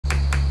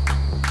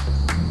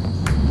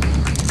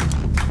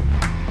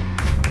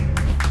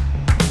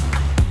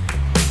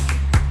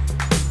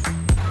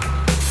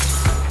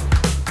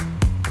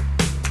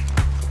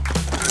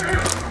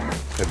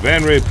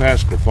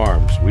VRP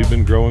Farms, we've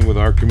been growing with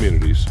our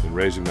communities and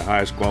raising the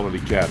highest quality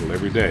cattle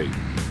every day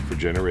for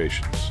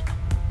generations.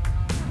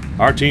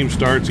 Our team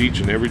starts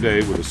each and every day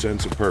with a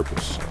sense of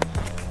purpose.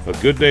 A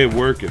good day of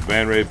work at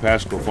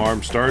VRP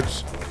Farms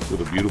starts with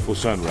a beautiful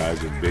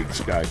sunrise in Big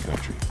Sky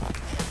Country.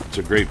 It's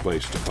a great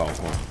place to call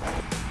home.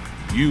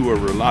 You are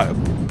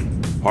reliable,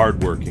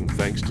 hardworking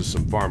thanks to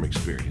some farm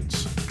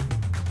experience.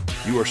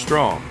 You are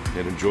strong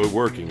and enjoy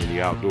working in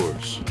the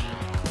outdoors.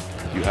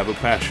 You have a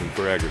passion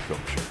for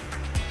agriculture.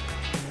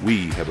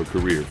 We have a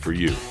career for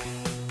you.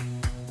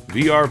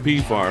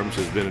 VRP Farms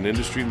has been an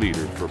industry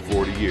leader for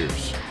 40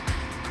 years.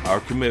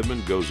 Our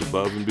commitment goes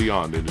above and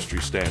beyond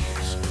industry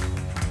standards.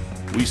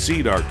 We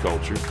seed our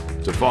culture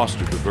to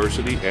foster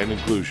diversity and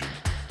inclusion,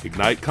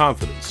 ignite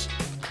confidence,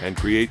 and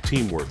create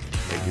teamwork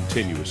and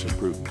continuous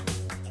improvement.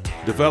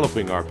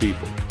 Developing our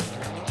people,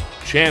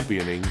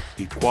 championing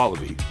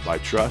equality by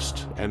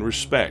trust and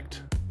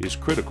respect is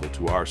critical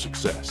to our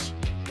success.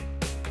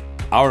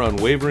 Our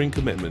unwavering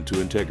commitment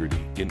to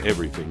integrity in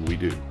everything we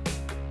do.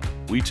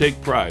 We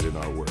take pride in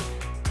our work.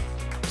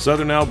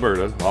 Southern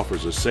Alberta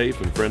offers a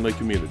safe and friendly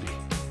community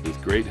with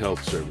great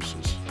health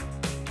services,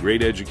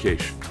 great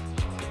education,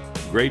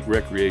 great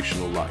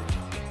recreational life.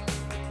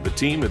 The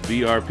team at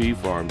VRP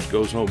Farms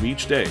goes home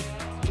each day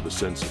with a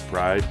sense of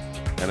pride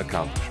and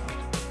accomplishment.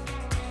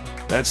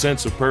 That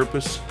sense of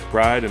purpose,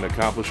 pride, and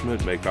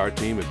accomplishment make our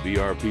team at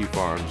VRP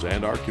Farms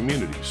and our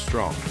communities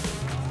strong.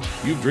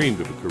 You've dreamed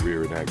of a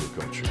career in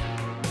agriculture.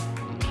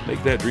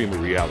 Make that dream a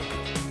reality.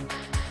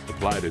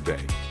 Apply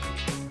today.